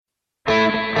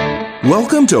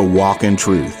Welcome to Walk in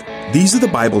Truth. These are the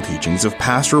Bible teachings of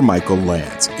Pastor Michael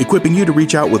Lance, equipping you to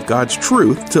reach out with God's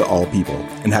truth to all people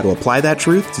and how to apply that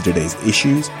truth to today's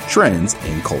issues, trends,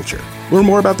 and culture. Learn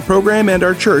more about the program and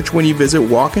our church when you visit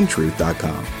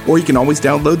walkintruth.com, or you can always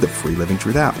download the free Living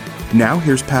Truth app. Now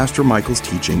here's Pastor Michael's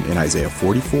teaching in Isaiah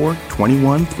 44,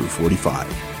 21 through 45.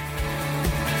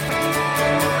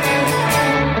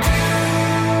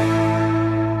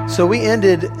 So we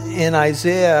ended in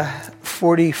Isaiah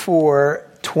 44,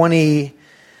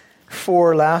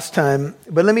 24 last time,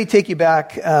 but let me take you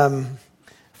back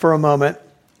for a moment.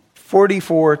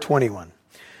 44, 21.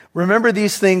 Remember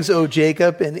these things, O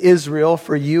Jacob and Israel,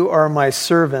 for you are my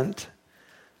servant.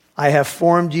 I have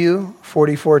formed you.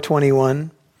 44,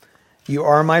 21. You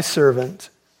are my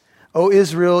servant. O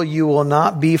Israel, you will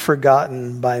not be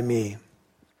forgotten by me.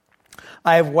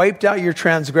 I have wiped out your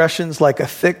transgressions like a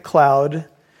thick cloud,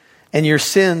 and your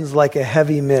sins like a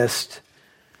heavy mist.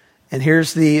 And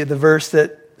here's the verse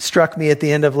that struck me at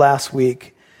the end of last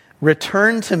week.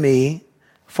 Return to me,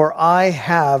 for I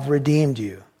have redeemed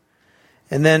you.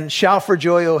 And then shout for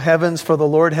joy, O heavens, for the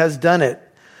Lord has done it.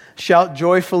 Shout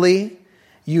joyfully,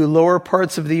 you lower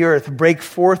parts of the earth. Break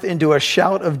forth into a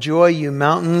shout of joy, you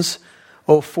mountains,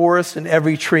 O forest and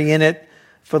every tree in it.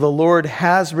 For the Lord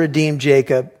has redeemed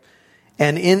Jacob,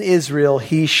 and in Israel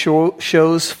he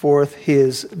shows forth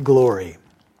his glory.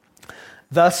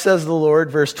 Thus says the Lord,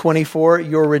 verse 24,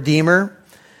 your Redeemer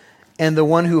and the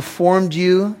one who formed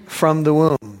you from the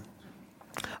womb.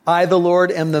 I, the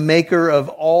Lord, am the maker of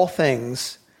all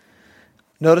things.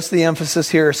 Notice the emphasis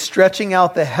here, stretching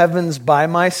out the heavens by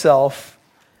myself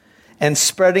and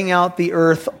spreading out the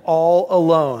earth all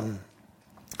alone.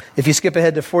 If you skip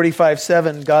ahead to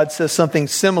 45:7, God says something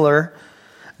similar.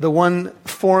 The one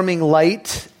forming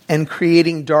light and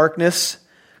creating darkness,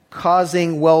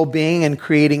 causing well-being and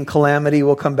creating calamity.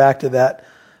 We'll come back to that.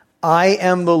 I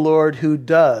am the Lord who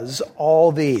does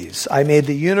all these. I made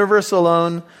the universe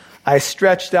alone. I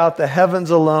stretched out the heavens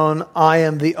alone. I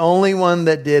am the only one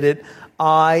that did it.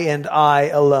 I and I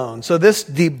alone. So this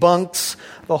debunks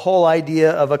the whole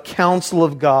idea of a council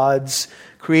of gods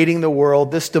creating the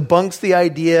world. This debunks the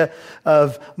idea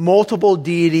of multiple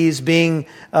deities being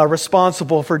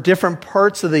responsible for different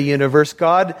parts of the universe.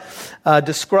 God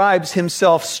describes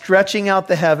himself stretching out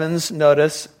the heavens,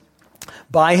 notice,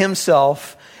 by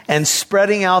himself and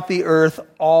spreading out the earth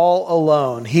all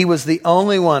alone. He was the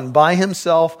only one by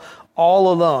himself,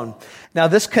 all alone. Now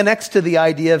this connects to the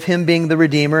idea of him being the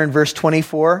Redeemer in verse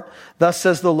 24. Thus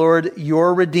says the Lord,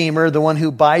 your Redeemer, the one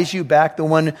who buys you back, the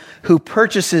one who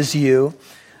purchases you.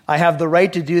 I have the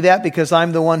right to do that because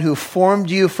I'm the one who formed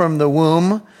you from the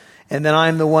womb. And then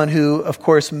I'm the one who, of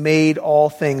course, made all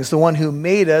things. The one who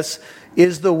made us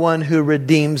is the one who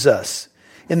redeems us.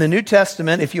 In the New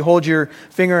Testament, if you hold your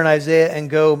finger in Isaiah and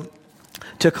go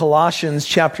to Colossians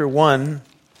chapter 1,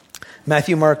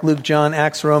 Matthew, Mark, Luke, John,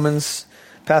 Acts, Romans,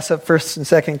 pass up 1st and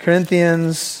 2nd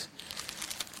Corinthians,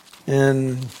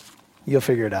 and you'll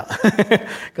figure it out.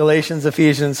 Galatians,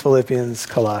 Ephesians, Philippians,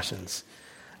 Colossians.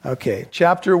 Okay,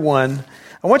 chapter 1.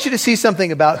 I want you to see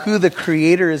something about who the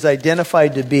Creator is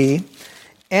identified to be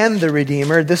and the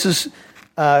Redeemer. This is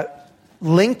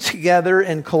linked together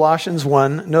in Colossians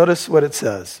 1. Notice what it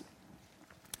says.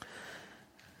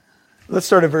 Let's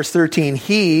start at verse 13.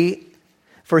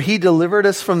 For he delivered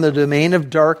us from the domain of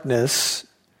darkness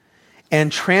and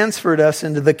transferred us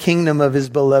into the kingdom of his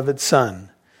beloved Son,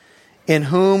 in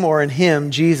whom, or in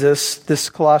him, Jesus, this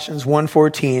Colossians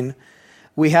 1:14,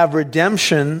 we have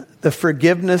redemption, the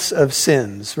forgiveness of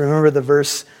sins. Remember the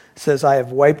verse says, I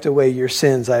have wiped away your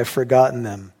sins, I have forgotten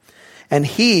them. And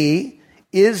he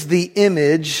is the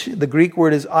image, the Greek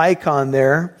word is icon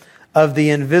there, of the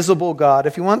invisible God.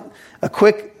 If you want a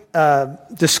quick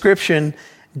description,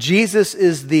 Jesus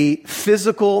is the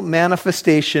physical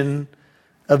manifestation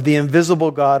of the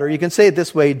invisible God. Or you can say it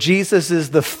this way, Jesus is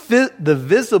the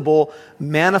visible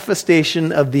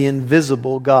manifestation of the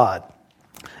invisible God.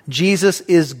 Jesus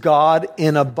is God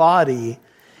in a body.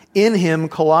 In him,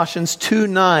 Colossians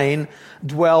 2:9,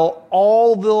 dwell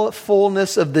all the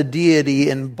fullness of the deity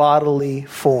in bodily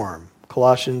form.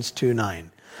 Colossians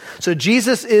 2:9. So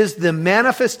Jesus is the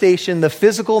manifestation, the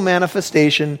physical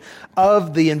manifestation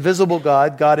of the invisible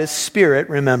God. God is spirit,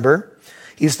 remember.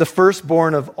 He's the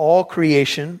firstborn of all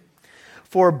creation.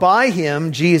 For by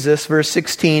him, Jesus, verse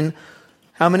 16,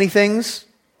 how many things?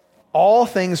 All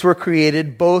things were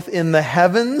created, both in the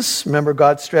heavens, remember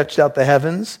God stretched out the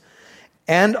heavens,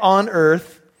 and on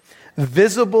earth,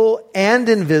 visible and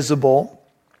invisible,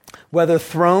 whether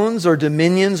thrones or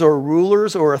dominions or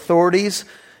rulers or authorities,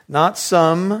 not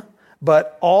some,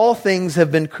 but all things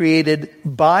have been created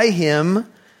by him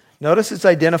Notice it's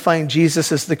identifying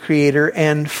Jesus as the creator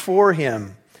and for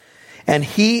him. And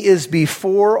he is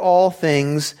before all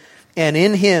things, and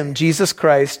in him, Jesus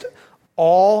Christ,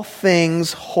 all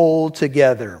things hold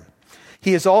together.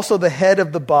 He is also the head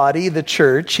of the body, the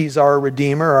church. He's our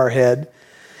Redeemer, our head.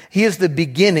 He is the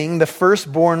beginning, the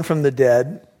firstborn from the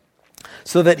dead,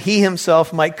 so that he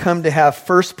himself might come to have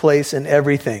first place in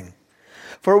everything.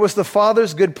 For it was the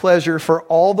Father's good pleasure for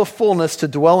all the fullness to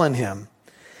dwell in him,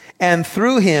 and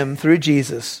through him, through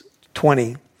Jesus,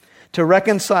 20, to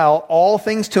reconcile all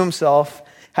things to himself,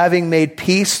 having made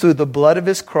peace through the blood of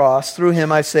his cross. Through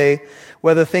him, I say,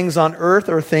 whether things on earth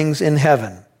or things in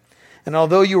heaven. And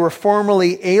although you were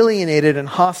formerly alienated and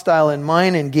hostile in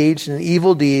mind, engaged in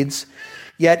evil deeds,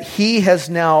 yet he has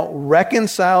now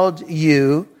reconciled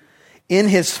you in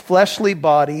his fleshly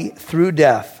body through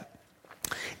death,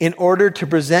 in order to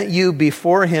present you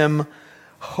before him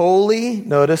holy,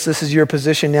 notice this is your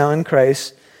position now in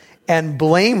Christ, and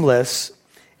blameless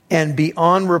and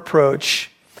beyond reproach,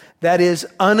 that is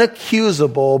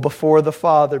unaccusable before the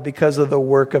Father because of the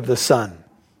work of the Son.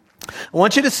 I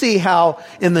want you to see how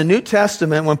in the New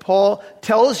Testament, when Paul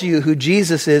tells you who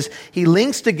Jesus is, he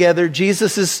links together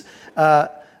Jesus'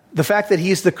 the fact that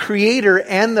he's the creator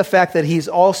and the fact that he's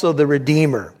also the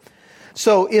Redeemer.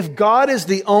 So if God is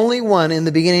the only one in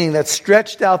the beginning that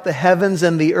stretched out the heavens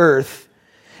and the earth,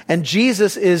 and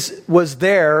Jesus was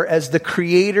there as the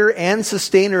creator and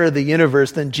sustainer of the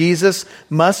universe, then Jesus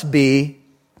must be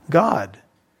God.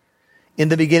 In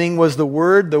the beginning was the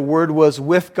Word was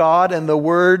with God, and the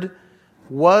Word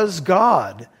was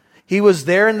God. He was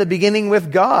there in the beginning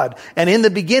with God. And in the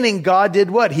beginning, God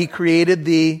did what? He created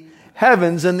the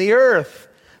heavens and the earth.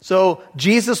 So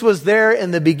Jesus was there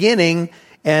in the beginning,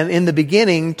 and in the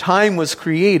beginning, time was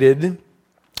created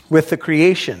with the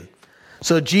creation.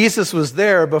 So Jesus was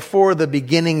there before the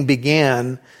beginning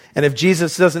began. And if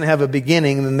Jesus doesn't have a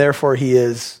beginning, then therefore he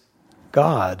is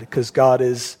God, because God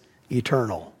is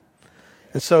eternal.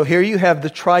 And so here you have the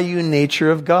triune nature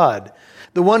of God.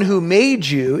 The one who made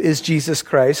you is Jesus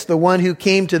Christ. The one who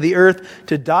came to the earth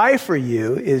to die for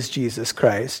you is Jesus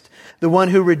Christ. The one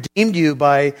who redeemed you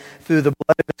through the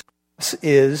blood of his cross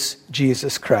is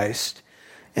Jesus Christ.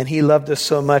 And he loved us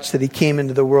so much that he came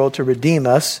into the world to redeem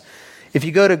us. If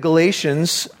you go to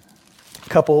Galatians, a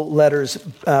couple letters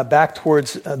back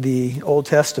towards the Old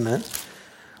Testament,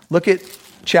 look at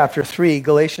chapter 3,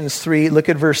 Galatians 3, look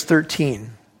at verse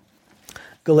 13.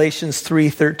 Galatians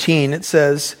 3:13, it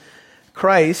says,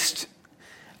 Christ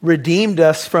redeemed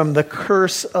us from the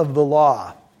curse of the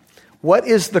law. What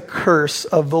is the curse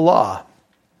of the law?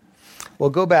 Well,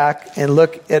 go back and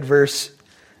look at verse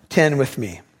 10 with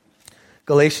me.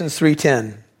 Galatians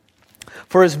 3:10.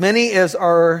 For as many as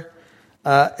are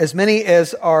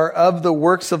of the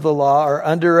works of the law are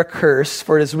under a curse,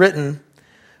 for it is written,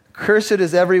 Cursed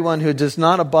is everyone who does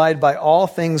not abide by all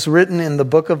things written in the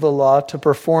book of the law to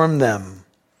perform them.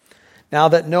 Now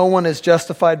that no one is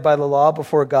justified by the law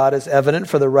before God is evident,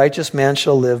 for the righteous man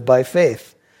shall live by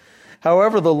faith.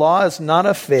 However, the law is not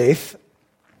of faith.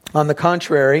 On the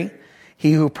contrary,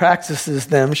 he who practices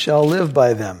them shall live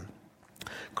by them.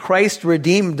 Christ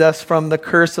redeemed us from the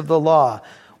curse of the law.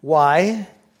 Why?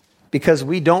 Because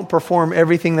we don't perform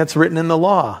everything that's written in the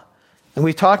law. And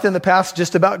we've talked in the past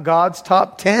just about God's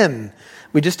top 10.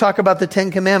 We just talk about the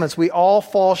 10 commandments. We all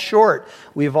fall short.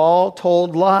 We've all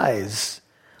told lies.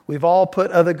 We've all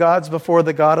put other gods before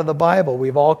the God of the Bible.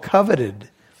 We've all coveted.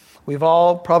 We've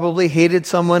all probably hated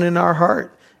someone in our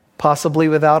heart, possibly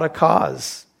without a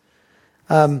cause.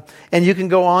 And you can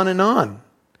go on and on.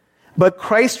 But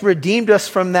Christ redeemed us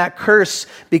from that curse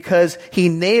because he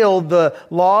nailed the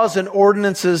laws and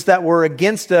ordinances that were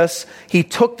against us. He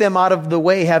took them out of the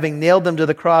way, having nailed them to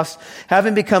the cross,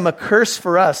 having become a curse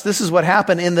for us. This is what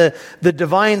happened in the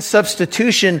divine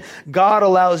substitution. God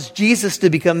allows Jesus to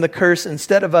become the curse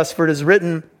instead of us, for it is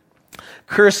written,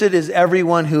 Cursed is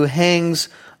everyone who hangs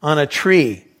on a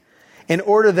tree. In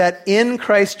order that in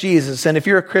Christ Jesus, and if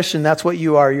you're a Christian, that's what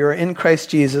you are, you're in Christ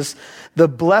Jesus, the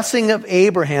blessing of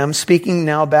Abraham, speaking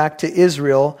now back to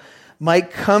Israel,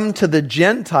 might come to the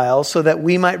Gentiles so that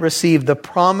we might receive the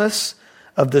promise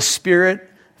of the Spirit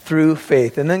through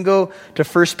faith. And then go to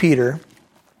 1 Peter.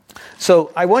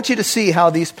 So I want you to see how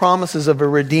these promises of a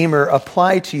Redeemer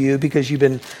apply to you because you've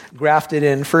been grafted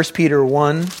in. 1 Peter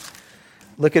 1,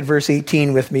 look at verse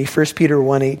 18 with me. 1 Peter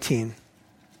 1:18.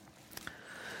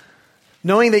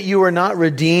 Knowing that you are not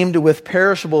redeemed with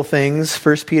perishable things,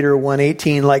 1 Peter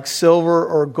 1:18, like silver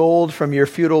or gold from your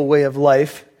futile way of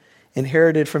life,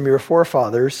 inherited from your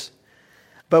forefathers,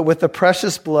 but with the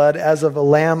precious blood as of a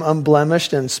lamb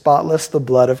unblemished and spotless, the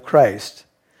blood of Christ.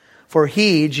 For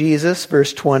he, Jesus,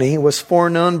 verse 20, was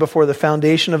foreknown before the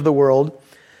foundation of the world,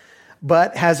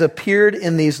 but has appeared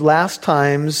in these last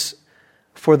times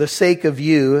for the sake of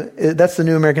you. That's the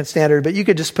New American Standard, but you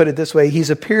could just put it this way. He's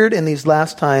appeared in these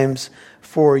last times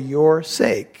for your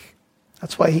sake.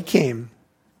 That's why he came.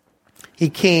 He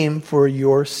came for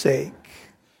your sake.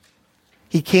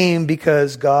 He came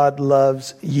because God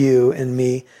loves you and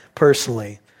me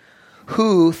personally,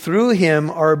 who through him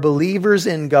are believers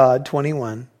in God,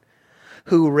 21,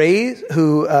 who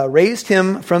raised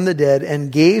him from the dead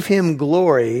and gave him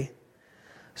glory,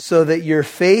 so that your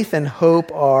faith and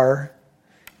hope are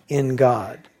in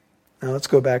God. Now let's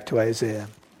go back to Isaiah.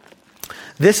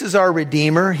 This is our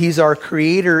Redeemer. He's our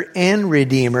Creator and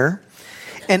Redeemer.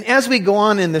 And as we go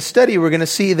on in the study, we're going to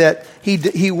see that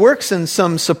he works in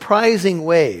some surprising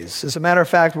ways. As a matter of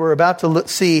fact, we're about to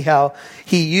see how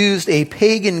he used a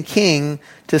pagan king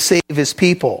to save his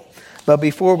people. But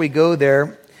before we go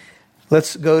there,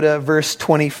 let's go to verse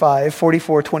 25,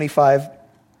 44:25.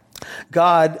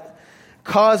 God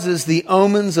causes the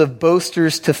omens of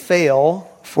boasters to fail,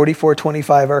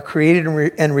 44:25, our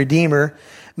Creator and Redeemer,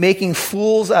 making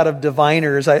fools out of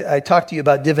diviners. I talked to you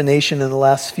about divination in the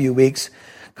last few weeks.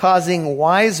 Causing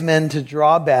wise men to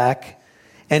draw back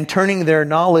and turning their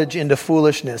knowledge into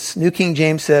foolishness. New King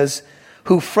James says,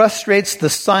 who frustrates the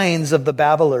signs of the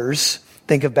babblers,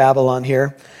 think of Babylon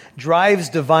here, drives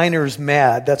diviners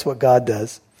mad, that's what God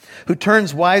does, who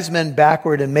turns wise men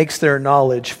backward and makes their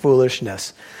knowledge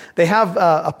foolishness. They have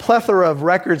a plethora of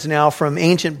records now from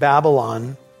ancient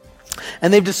Babylon,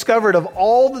 and they've discovered of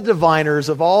all the diviners,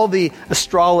 of all the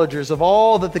astrologers, of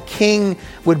all that the king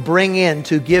would bring in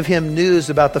to give him news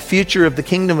about the future of the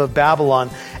kingdom of Babylon,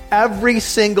 every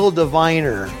single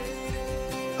diviner,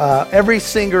 every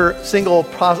single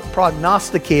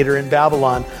prognosticator in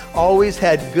Babylon always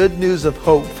had good news of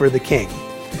hope for the king.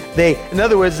 In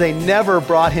other words, they never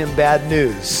brought him bad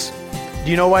news.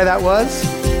 Do you know why that was?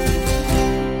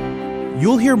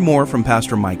 You'll hear more from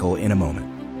Pastor Michael in a moment.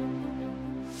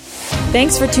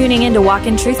 Thanks for tuning in to Walk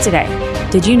in Truth today.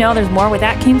 Did you know there's more where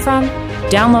that came from?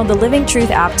 Download the Living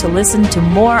Truth app to listen to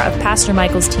more of Pastor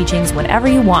Michael's teachings whenever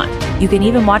you want. You can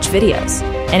even watch videos.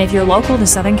 And if you're local to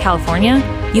Southern California,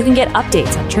 you can get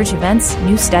updates on church events,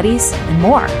 new studies, and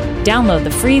more. Download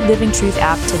the free Living Truth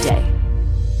app today.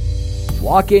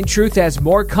 Walk in Truth has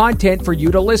more content for you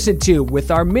to listen to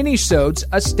with our mini-sodes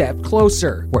A Step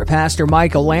Closer, where Pastor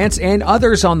Michael Lance and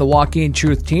others on the Walk in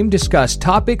Truth team discuss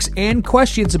topics and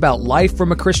questions about life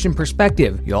from a Christian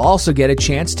perspective. You'll also get a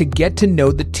chance to get to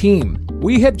know the team.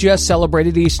 We have just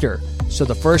celebrated Easter, so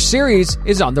the first series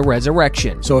is on the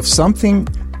resurrection. So if something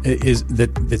is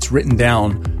that's written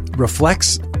down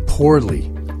reflects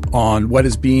poorly on what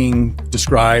is being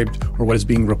described or what is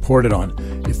being reported on,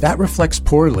 if that reflects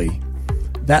poorly,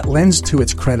 that lends to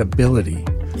its credibility.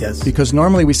 Yes. Because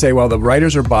normally we say, well, the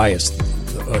writers are biased.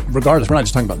 Regardless, we're not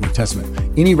just talking about the New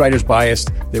Testament. Any writer's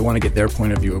biased, they want to get their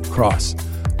point of view across.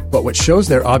 But what shows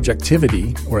their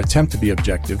objectivity or attempt to be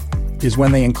objective is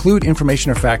when they include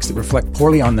information or facts that reflect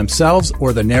poorly on themselves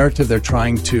or the narrative they're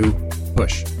trying to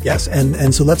push. Yes,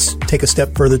 and so let's take a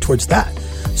step further towards that.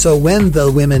 So when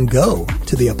the women go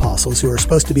to the apostles, who are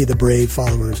supposed to be the brave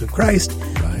followers of Christ,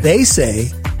 right, they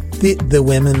say, the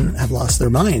women have lost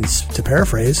their minds, to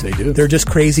paraphrase. They do. They're just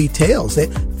crazy tales.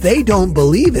 They don't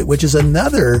believe it, which is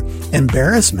another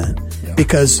embarrassment,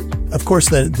 because, of course,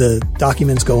 the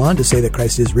documents go on to say that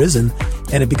Christ is risen,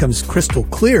 and it becomes crystal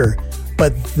clear.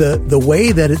 But the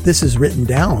way that this is written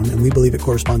down, and we believe it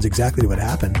corresponds exactly to what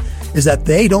happened, is that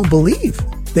they don't believe.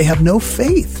 They have no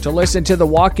faith. To listen to the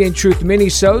Walk in Truth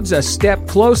mini-sodes A Step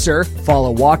Closer,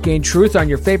 follow Walk in Truth on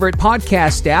your favorite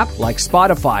podcast app like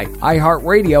Spotify,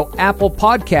 iHeartRadio, Apple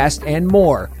Podcast, and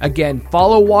more. Again,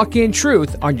 follow Walk in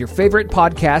Truth on your favorite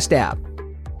podcast app.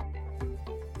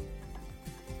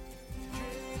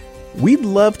 We'd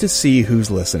love to see who's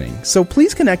listening, so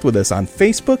please connect with us on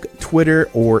Facebook, Twitter,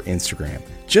 or Instagram.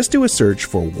 Just do a search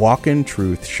for Walk in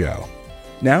Truth Show.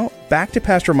 Now, back to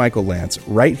Pastor Michael Lance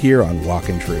right here on Walk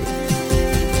in Truth.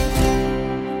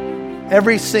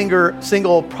 Every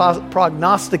single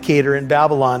prognosticator in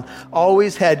Babylon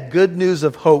always had good news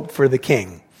of hope for the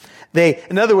king.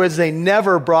 In other words, they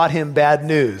never brought him bad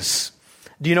news.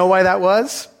 Do you know why that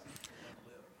was?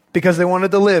 Because they wanted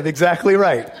to live. Exactly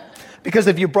right. Because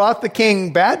if you brought the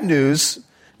king bad news,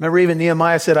 remember even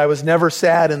Nehemiah said, I was never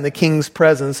sad in the king's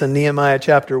presence in Nehemiah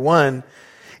chapter 1.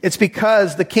 It's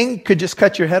because the king could just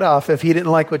cut your head off if he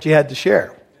didn't like what you had to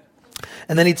share.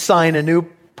 And then he'd sign a new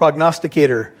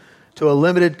prognosticator to a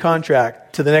limited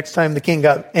contract to the next time the king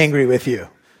got angry with you.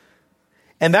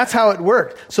 And that's how it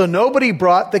worked. So nobody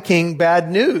brought the king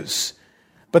bad news.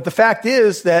 But the fact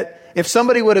is that if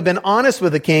somebody would have been honest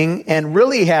with the king and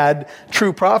really had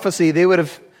true prophecy, they would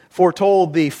have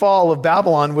foretold the fall of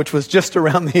Babylon, which was just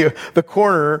around the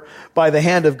corner by the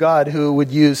hand of God, who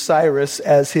would use Cyrus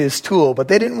as his tool. But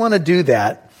they didn't want to do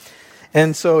that.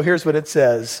 And so here's what it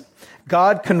says.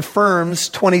 God confirms,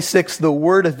 26, the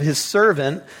word of his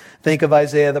servant. Think of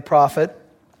Isaiah the prophet.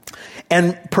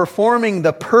 And performing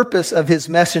the purpose of his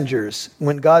messengers.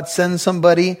 When God sends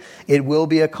somebody, it will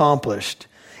be accomplished.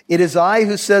 It is I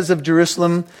who says of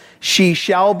Jerusalem, she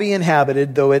shall be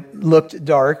inhabited, though it looked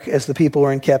dark as the people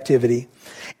were in captivity.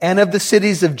 And of the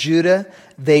cities of Judah,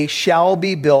 they shall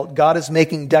be built. God is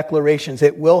making declarations.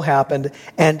 It will happen.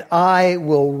 And I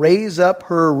will raise up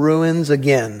her ruins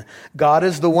again. God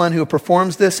is the one who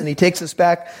performs this, and he takes us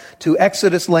back to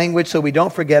Exodus language so we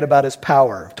don't forget about his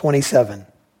power. 27.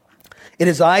 It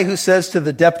is I who says to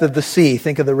the depth of the sea,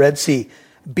 think of the Red Sea,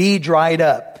 be dried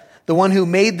up. The one who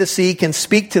made the sea can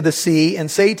speak to the sea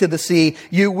and say to the sea,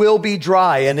 you will be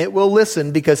dry, and it will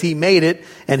listen because he made it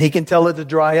and he can tell it to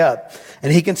dry up.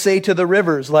 And he can say to the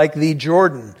rivers like the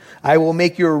Jordan, I will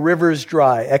make your rivers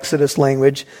dry, Exodus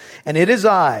language. And it is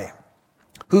I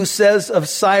who says of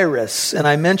Cyrus, and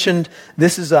I mentioned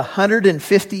this is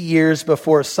 150 years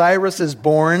before Cyrus is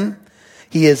born.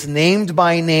 He is named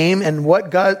by name, and what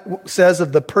God says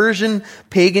of the Persian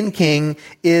pagan king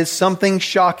is something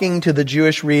shocking to the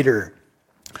Jewish reader.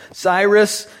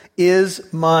 Cyrus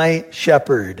is my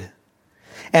shepherd,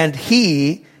 and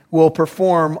he will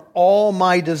perform all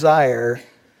my desire,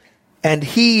 and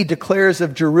he declares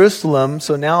of Jerusalem.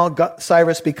 So now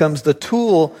Cyrus becomes the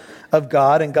tool of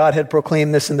God, and God had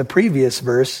proclaimed this in the previous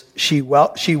verse. She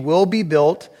will be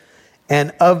built,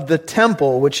 and of the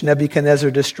temple which Nebuchadnezzar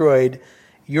destroyed,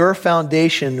 your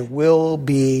foundation will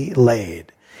be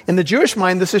laid. In the Jewish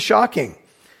mind, this is shocking.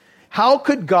 How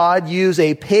could God use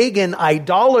a pagan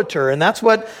idolater? And that's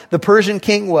what the Persian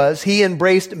king was. He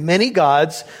embraced many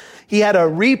gods. He had a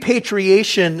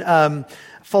repatriation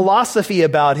philosophy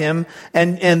about him.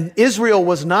 And Israel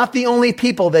was not the only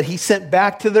people that he sent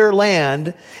back to their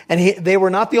land. And they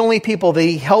were not the only people that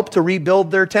he helped to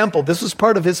rebuild their temple. This was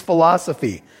part of his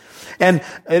philosophy. And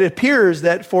it appears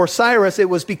that for Cyrus, it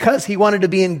was because he wanted to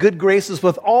be in good graces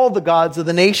with all the gods of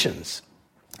the nations.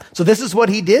 So this is what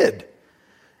he did.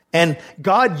 And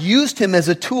God used him as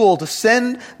a tool to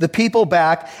send the people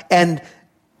back. And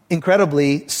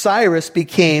incredibly, Cyrus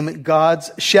became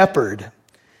God's shepherd.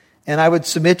 And I would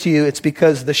submit to you, it's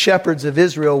because the shepherds of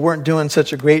Israel weren't doing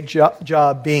such a great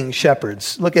job being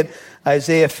shepherds. Look at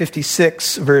Isaiah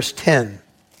 56, verse 10.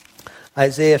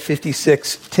 Isaiah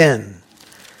 56, 10.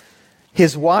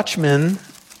 His watchmen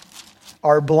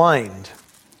are blind.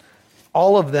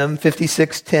 All of them,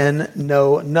 56:10,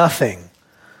 know nothing.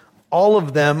 All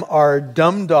of them are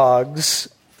dumb dogs.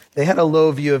 They had a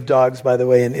low view of dogs, by the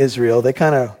way, in Israel. They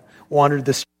kind of wandered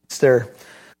the streets there.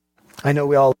 I know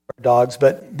we all love dogs,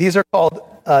 but these are called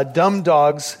dumb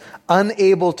dogs,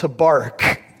 unable to bark.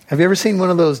 Have you ever seen one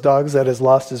of those dogs that has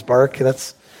lost his bark?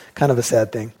 That's kind of a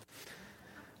sad thing.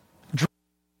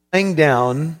 Lying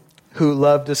down, who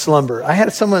love to slumber. I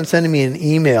had someone sending me an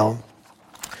email,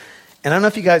 and I don't know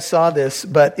if you guys saw this,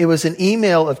 but it was an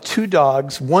email of two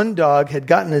dogs. One dog had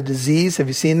gotten a disease, have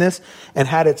you seen this? And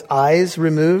had its eyes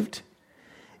removed.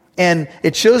 And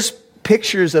it shows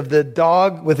pictures of the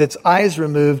dog with its eyes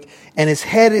removed, and his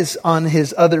head is on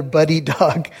his other buddy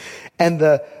dog. And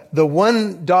the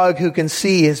one dog who can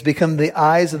see has become the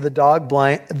eyes of the dog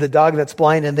that's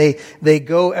blind, and they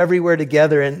go everywhere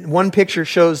together. And one picture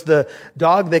shows the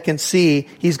dog that can see.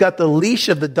 He's got the leash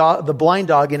of the blind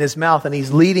dog in his mouth, and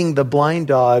he's leading the blind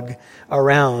dog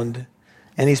around,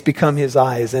 and he's become his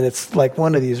eyes. And it's like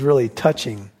one of these really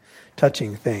touching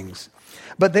things.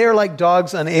 But they are like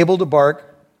dogs unable to bark.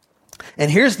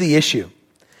 And here's the issue.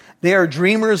 They are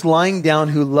dreamers lying down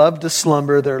who love to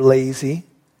slumber. They're lazy.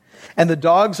 And the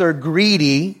dogs are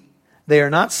greedy, they are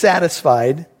not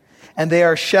satisfied, and they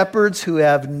are shepherds who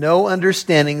have no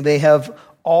understanding. They have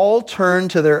all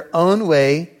turned to their own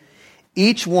way,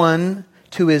 each one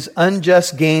to his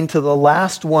unjust gain, to the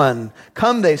last one.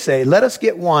 Come, they say, let us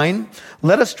get wine,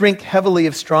 let us drink heavily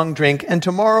of strong drink, and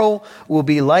tomorrow will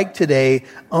be like today,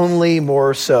 only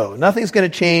more so. Nothing's going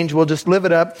to change, we'll just live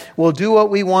it up, we'll do what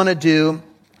we want to do,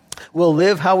 we'll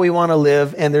live how we want to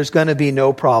live, and there's going to be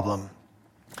no problem.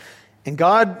 And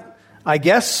God, I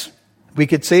guess we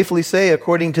could safely say,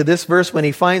 according to this verse, when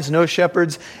he finds no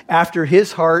shepherds after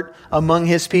his heart among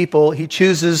his people, he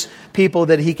chooses people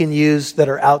that he can use that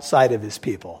are outside of his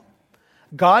people.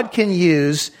 God can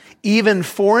use even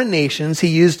foreign nations. He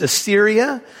used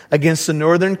Assyria against the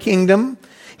northern kingdom.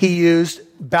 He used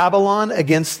Babylon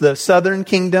against the southern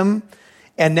kingdom.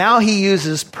 And now he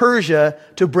uses Persia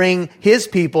to bring his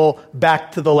people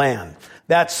back to the land.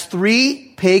 That's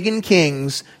 3 pagan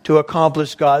kings to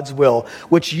accomplish God's will,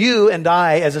 which you and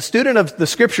I, as a student of the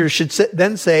scriptures, should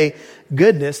then say,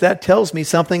 goodness, that tells me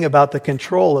something about the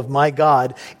control of my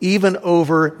God, even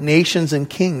over nations and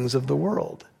kings of the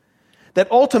world. That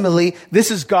ultimately,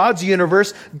 this is God's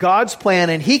universe, God's plan,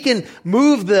 and he can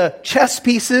move the chess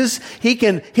pieces, he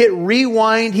can hit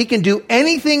rewind, he can do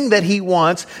anything that he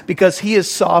wants because he is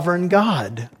sovereign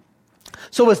God.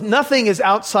 So nothing is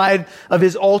outside of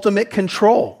his ultimate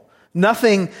control.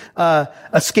 Nothing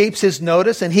escapes his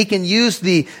notice, and he can use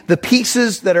the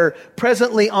pieces that are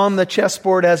presently on the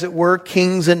chessboard, as it were,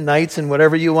 kings and knights and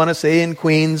whatever you want to say, and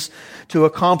queens, to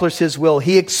accomplish his will.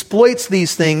 He exploits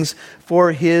these things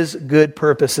for his good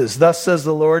purposes. Thus says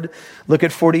the Lord. Look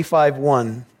at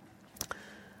 45:1.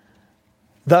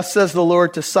 Thus says the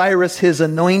Lord to Cyrus, his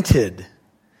anointed.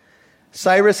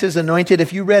 Cyrus, his anointed.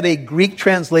 If you read a Greek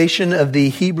translation of the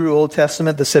Hebrew Old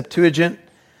Testament, the Septuagint,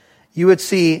 you would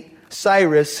see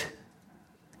Cyrus,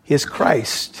 his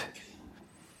Christ.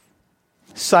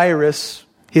 Cyrus,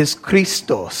 his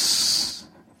Christos.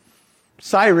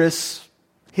 Cyrus,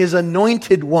 his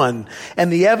anointed one.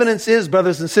 And the evidence is,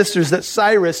 brothers and sisters, that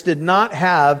Cyrus did not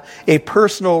have a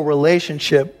personal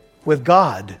relationship with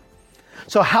God.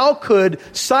 So how could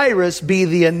Cyrus be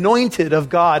the anointed of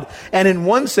God? And in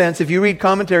one sense, if you read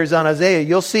commentaries on Isaiah,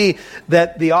 you'll see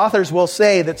that the authors will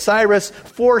say that Cyrus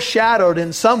foreshadowed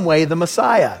in some way the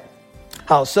Messiah.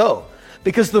 How so?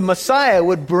 Because the Messiah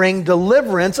would bring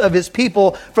deliverance of his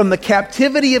people from the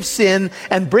captivity of sin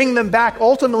and bring them back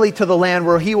ultimately to the land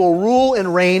where he will rule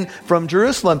and reign from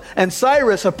Jerusalem. And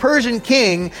Cyrus, a Persian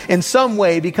king, in some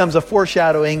way becomes a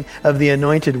foreshadowing of the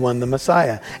anointed one, the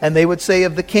Messiah. And they would say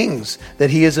of the kings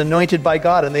that he is anointed by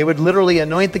God. And they would literally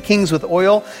anoint the kings with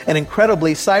oil. And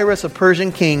incredibly, Cyrus, a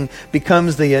Persian king,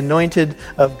 becomes the anointed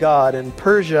of God. And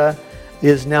Persia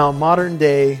is now modern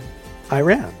day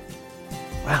Iran.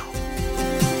 Wow.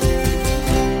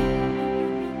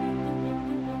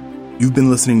 You've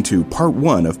been listening to part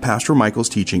 1 of Pastor Michael's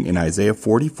teaching in Isaiah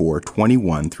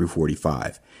 44:21 through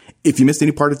 45. If you missed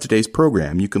any part of today's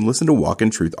program, you can listen to Walk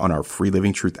in Truth on our free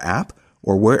Living Truth app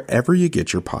or wherever you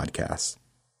get your podcasts.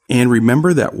 And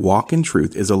remember that Walk in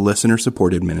Truth is a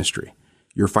listener-supported ministry.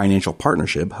 Your financial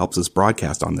partnership helps us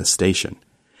broadcast on this station.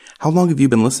 How long have you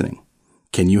been listening?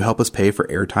 Can you help us pay for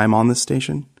airtime on this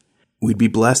station? We'd be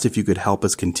blessed if you could help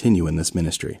us continue in this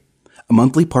ministry. A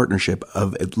monthly partnership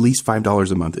of at least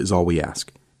 $5 a month is all we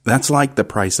ask. That's like the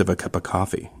price of a cup of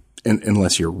coffee,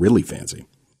 unless you're really fancy.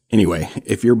 Anyway,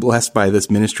 if you're blessed by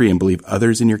this ministry and believe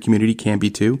others in your community can be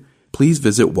too, please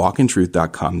visit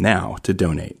walkintruth.com now to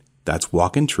donate. That's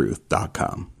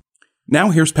walkintruth.com. Now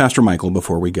here's Pastor Michael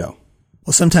before we go.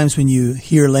 Well, sometimes when you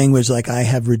hear language like I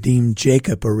have redeemed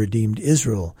Jacob or redeemed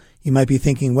Israel, you might be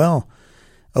thinking, well,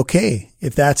 okay,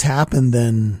 if that's happened,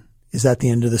 then is that the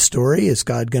end of the story? Is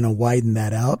God going to widen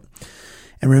that out?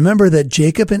 And remember that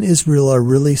Jacob and Israel are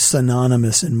really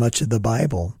synonymous in much of the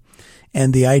Bible.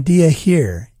 And the idea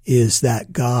here is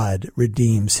that God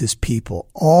redeems his people.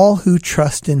 All who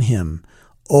trust in him,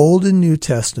 Old and New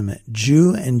Testament,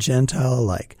 Jew and Gentile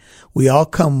alike, we all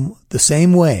come the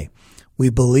same way. We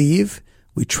believe,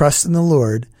 we trust in the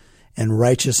Lord, and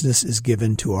righteousness is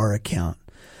given to our account.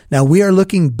 Now, we are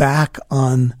looking back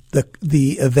on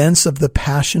the events of the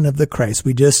Passion of the Christ.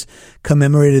 We just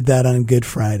commemorated that on Good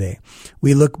Friday.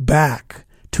 We look back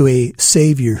to a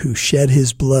Savior who shed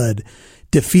his blood,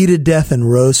 defeated death, and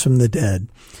rose from the dead.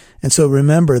 And so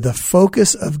remember, the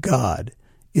focus of God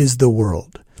is the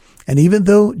world. And even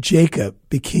though Jacob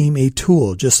became a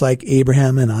tool, just like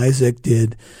Abraham and Isaac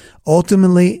did,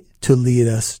 ultimately to lead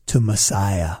us to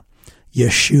Messiah,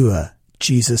 Yeshua,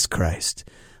 Jesus Christ.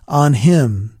 On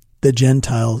him,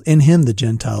 in him the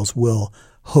Gentiles will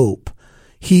hope.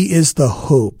 He is the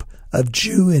hope of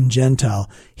Jew and Gentile.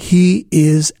 He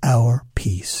is our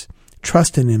peace.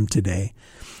 Trust in him today.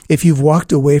 If you've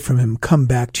walked away from him, come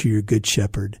back to your good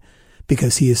shepherd,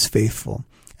 because he is faithful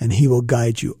and he will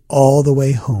guide you all the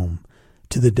way home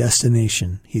to the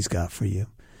destination he's got for you,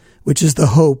 which is the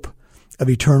hope of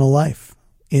eternal life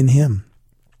in him.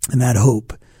 And that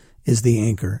hope is the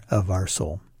anchor of our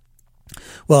soul.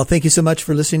 Well, thank you so much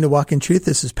for listening to Walk in Truth.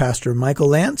 This is Pastor Michael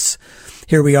Lance.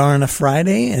 Here we are on a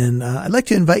Friday, and I'd like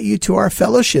to invite you to our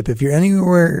fellowship. If you're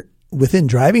anywhere within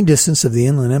driving distance of the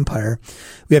Inland Empire,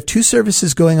 we have 2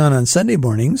 services going on Sunday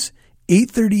mornings,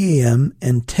 8:30 a.m.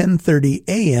 and 10:30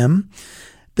 a.m.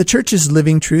 The church is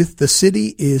Living Truth. The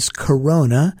city is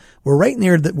Corona. We're right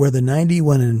near where the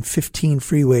 91 and 15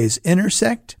 freeways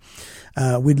intersect.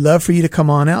 We'd love for you to come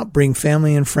on out, bring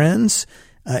family and friends.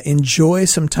 enjoy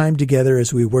some time together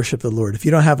as we worship the Lord. If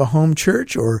you don't have a home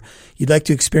church or you'd like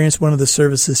to experience one of the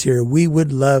services here, we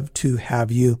would love to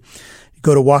have you.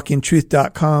 Go to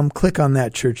walkintruth.com, click on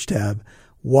that church tab,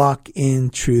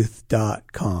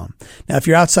 walkintruth.com. Now, if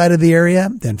you're outside of the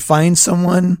area, then find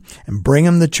someone and bring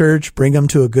them to church, bring them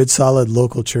to a good, solid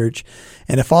local church.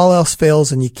 And if all else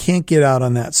fails and you can't get out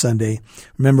on that Sunday,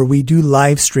 remember we do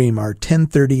live stream our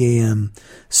 10:30 a.m.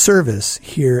 service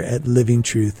here at Living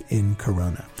Truth in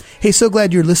Corona. Hey, so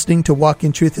glad you're listening to Walk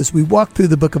in Truth as we walk through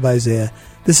the book of Isaiah.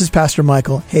 This is Pastor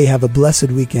Michael. Hey, have a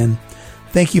blessed weekend.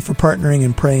 Thank you for partnering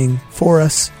and praying for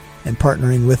us and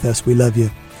partnering with us. We love you.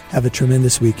 Have a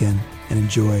tremendous weekend and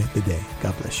enjoy the day.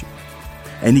 God bless you.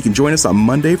 And you can join us on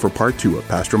Monday for part 2 of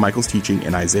Pastor Michael's teaching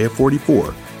in Isaiah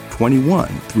 44, 21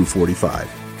 through 45.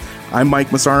 I'm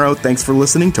Mike Massaro. Thanks for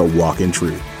listening to Walk in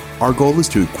Truth. Our goal is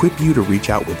to equip you to reach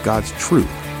out with God's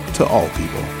truth to all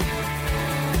people.